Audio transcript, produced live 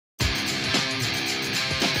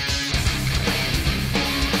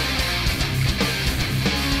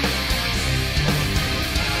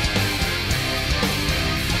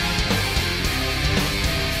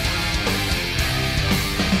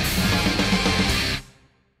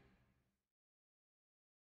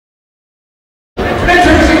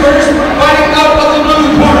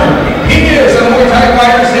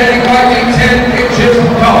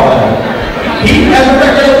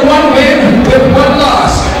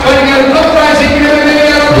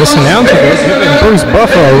This announcer is giving Bruce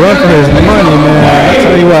Buffer a run for his money, man. I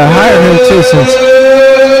tell you what, hire him too, since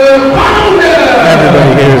everybody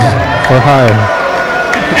here is for hire,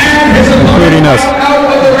 including us.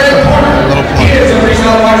 He is a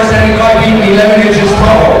regional fighter standing 5 feet 11 inches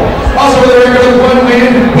tall. Also with a record of 1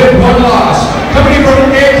 win with 1 loss. Coming from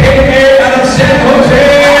AKA out of San Jose.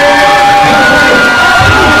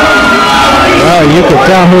 Well, you can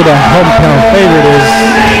tell who the hometown favorite is.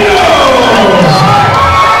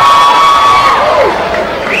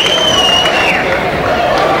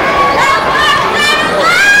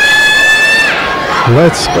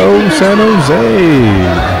 Let's go, San Jose.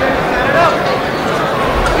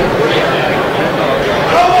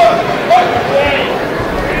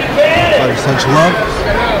 Such love.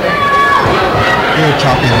 Good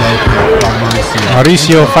chopping low kick by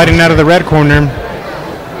Mauricio fighting out of the red corner.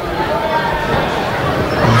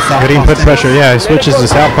 Getting put pressure. Yeah, he switches to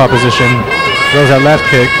southpaw position. Throws that left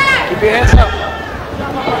kick. Keep your hands up.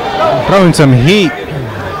 Throwing some heat.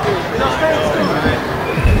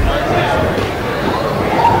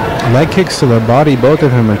 Leg kicks to the body. Both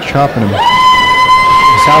of them are chopping him.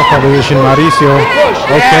 Southpaw position. Mauricio.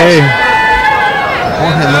 Okay.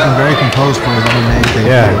 Jorge looking very composed for his MMA thing.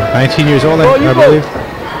 Yeah, 19 years old, I believe.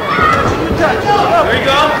 There you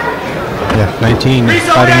go. Yeah, 19.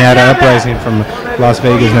 Fighting out of Uprising from Las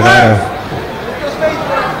Vegas, Nevada.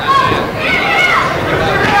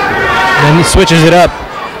 Then he switches it up.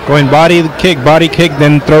 Going body kick,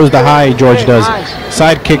 then throws the high, George does.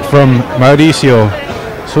 Side kick from Mauricio.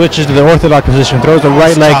 Switches to the orthodox position, throws the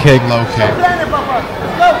right leg kick. Low kick.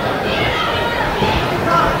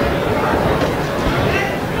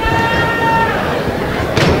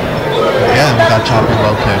 That chopping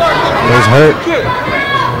low kick. Those hurt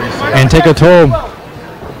and take a toll.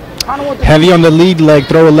 Heavy on the lead leg,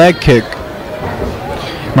 throw a leg kick.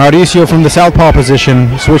 Mauricio from the southpaw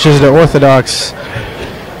position switches to orthodox.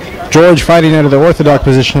 George fighting out of the orthodox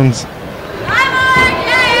positions.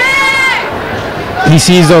 He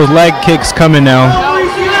sees those leg kicks coming now.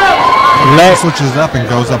 Switches up and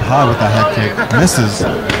goes up high with that head kick. Misses.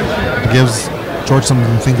 Gives George something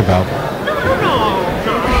to think about.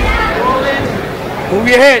 Move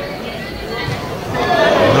your head.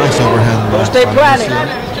 Nice overhand. Don't stay planted.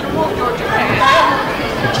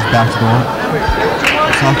 Just back to the one.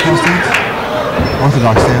 Southpaw stance.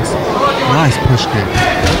 Orthodox stance. Nice push kick.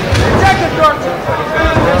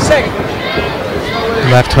 Second.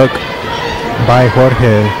 Left hook by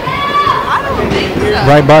Jorge.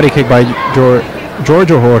 Right body kick by George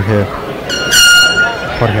or Jorge?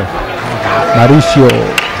 Jorge. Mauricio.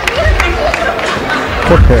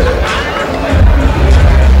 Jorge.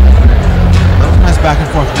 Back and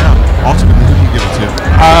forth now. Ultimately, who do you give it to?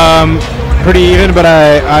 Pretty even, but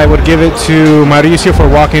I would give it to Mauricio for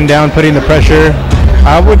walking down, putting the pressure.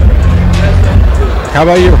 I would. How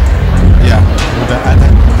about you? Yeah, I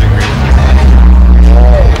think I agree.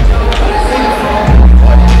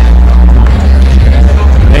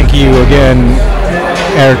 Thank you again,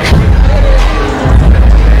 Eric.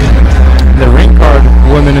 The ring card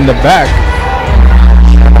women in the back.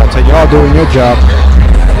 Shout out to y'all doing your job.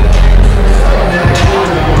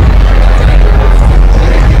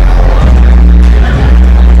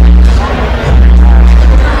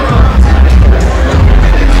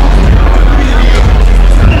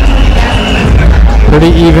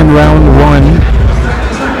 Pretty even round one.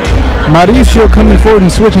 Mauricio coming forward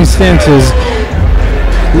and switching stances.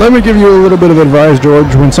 Let me give you a little bit of advice,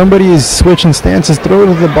 George. When somebody is switching stances, throw it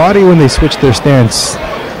to the body when they switch their stance.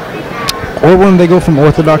 Or when they go from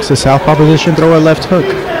orthodox to southpaw position, throw a left hook.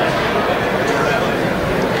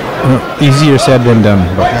 Easier said than done.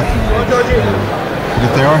 But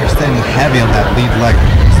if they are standing heavy on that lead leg,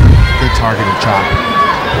 it's a good targeted chop.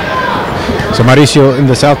 So Mauricio in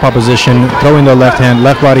the southpaw position, throwing the left hand,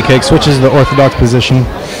 left body kick, switches to the orthodox position.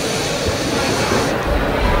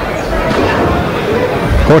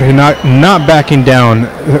 Jorge not backing down,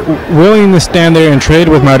 willing to stand there and trade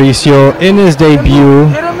with Mauricio in his debut.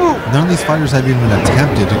 None of these fighters have even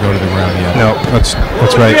attempted to go to the ground yet. No, that's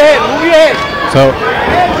right. Move your head. So,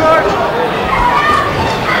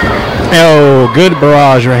 oh, good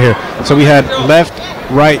barrage right here. So we had left,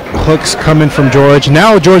 right hooks coming from George.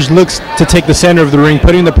 Now George looks to take the center of the ring,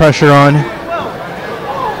 putting the pressure on.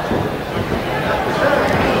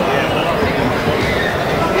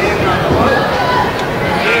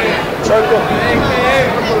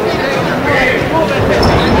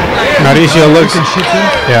 Mauricio looks.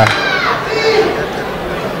 Yeah.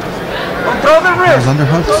 Throw the wrist. Those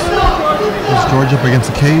underhooks. There's George up against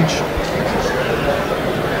the cage.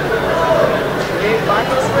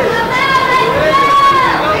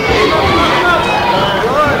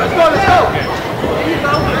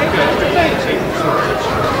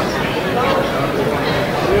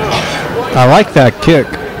 I like that kick.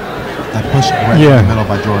 That push right in the middle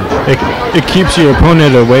by George. It keeps your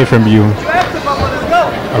opponent away from you.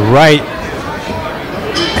 A right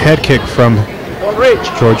head kick from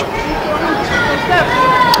George.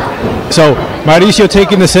 So Mauricio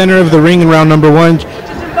taking the center of the ring in round number 1.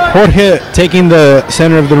 Jorge taking the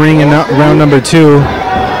center of the ring in round number 2.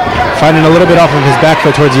 Fighting a little bit off of his back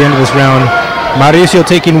foot towards the end of this round. Mauricio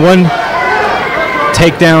taking one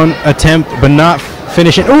takedown attempt, but not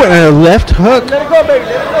finishing. Oh, and a left hook.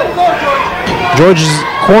 George's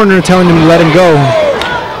corner telling him to let him go.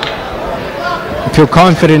 I feel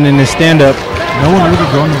confident in his stand-up. No one really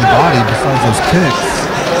going to the body besides those kicks.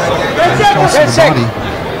 10 seconds.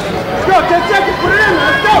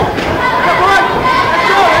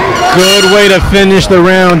 Good way to finish the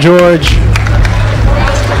round, George. You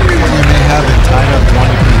may have it tied up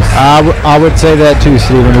 1 apiece. I would say that too,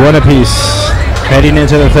 Steven. 1 apiece. Heading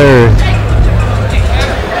into the third.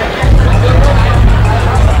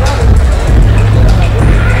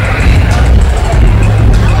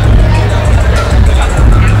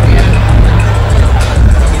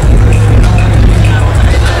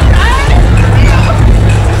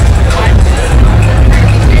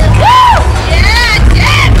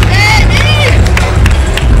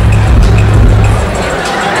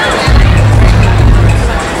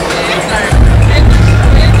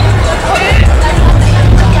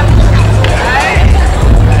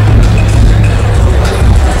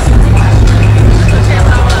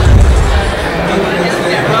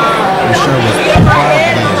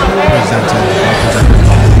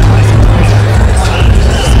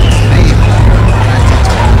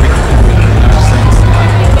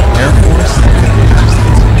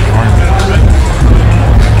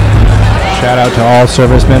 Shout out to all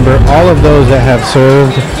service member, all of those that have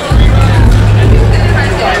served.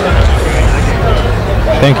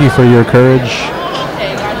 Thank you for your courage.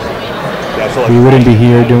 We wouldn't be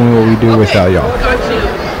here doing what we do without y'all.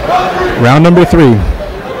 Round number 3.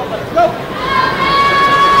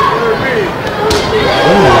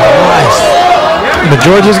 But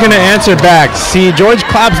George is going to answer back. See, George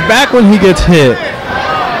claps back when he gets hit.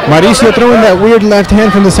 Mauricio throwing that weird left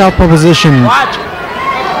hand from the southpaw position.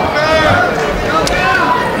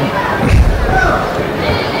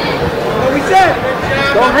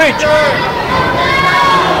 Don't reach.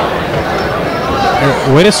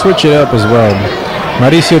 Way to switch it up as well.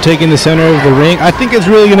 Mauricio taking the center of the ring. I think it's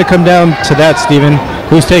really going to come down to that, Steven.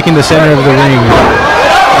 Who's taking the center of the ring?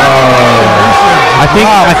 I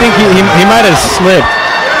think he might have slipped.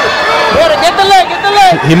 Get the leg, get the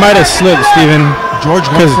leg. He might have slipped, Steven. George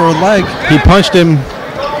went for a leg. He punched him,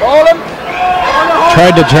 Hold him.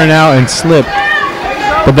 tried to turn out and slipped.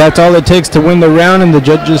 But that's all it takes to win the round in the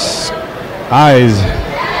judges' eyes.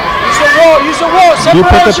 Use the wall. You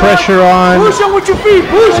put the pressure on. Push him with your feet.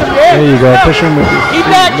 Push him, yeah. There you go. Push him with your Keep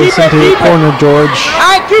that, keep Listen it, to your keep it. corner, George.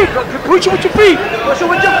 I keep it. Push him with your feet. Push him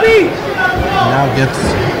with your feet. Now gets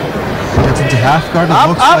into half guard. It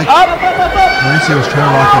looks like Mauricio was trying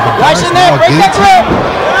to lock up the Watch bars. the neck. Break that grip.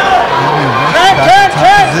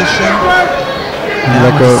 Turn. Position.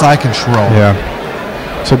 Let Now go. side control. Yeah.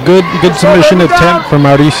 So good submission attempt from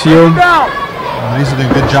Mauricio. Mauricio doing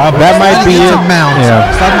a good job. That might be it. Mount. Yeah.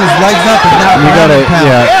 Stopping his legs up and now You gotta, pound.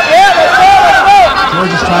 yeah.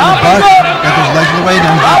 George is trying to bust. Got those legs in the way.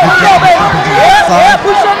 Now he's doing a good job of jumping to the outside.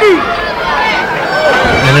 Push your knee.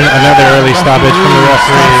 And then another early stoppage from the Stops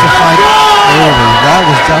the referee. fight early. That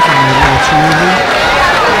was definitely a little too early.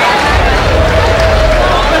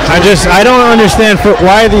 I don't understand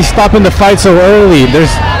why are they stopping the fight so early.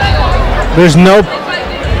 There's no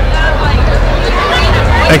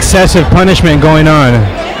excessive punishment going on.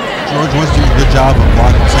 George was doing a good job of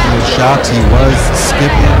blocking some of those shots. He was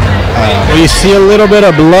skipping. When you see a little bit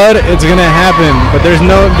of blood, it's gonna happen. But there's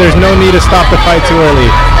no need to stop the fight too early.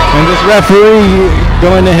 And this referee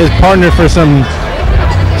going to his partner for some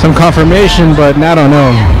confirmation, but I don't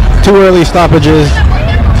know. Too early stoppages.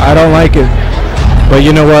 I don't like it. But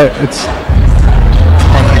you know what? It's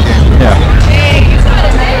part of the game. yeah.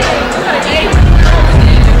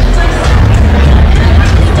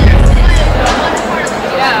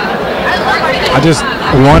 I just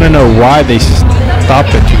want to know why they stopped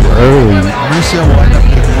it too early. Mauricio will end up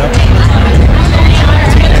picking up.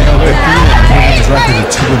 Taking his record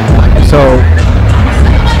to 2-1. So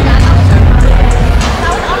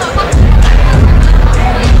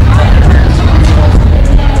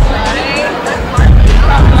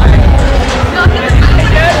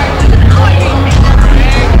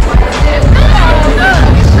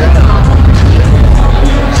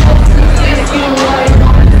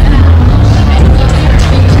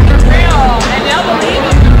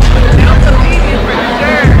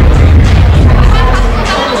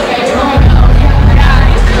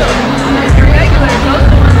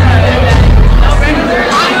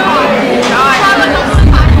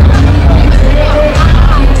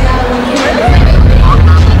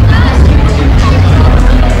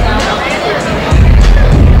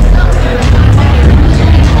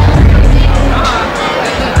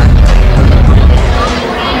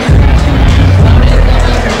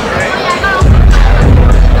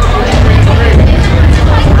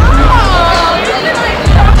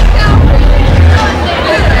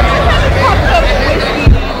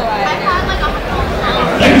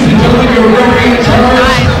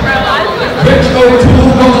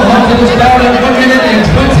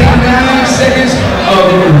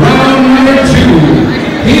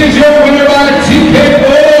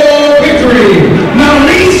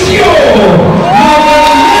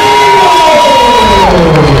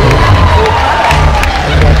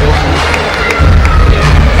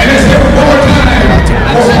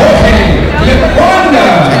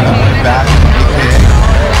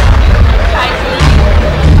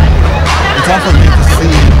also neat to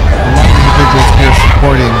see a lot of individuals here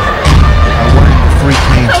supporting wearing the Free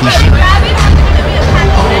Cane t-shirt.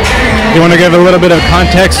 You want to give a little bit of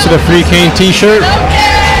context to the Free Cane t-shirt?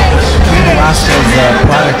 Velasquez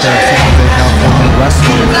product of San Jose, California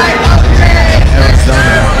wrestlers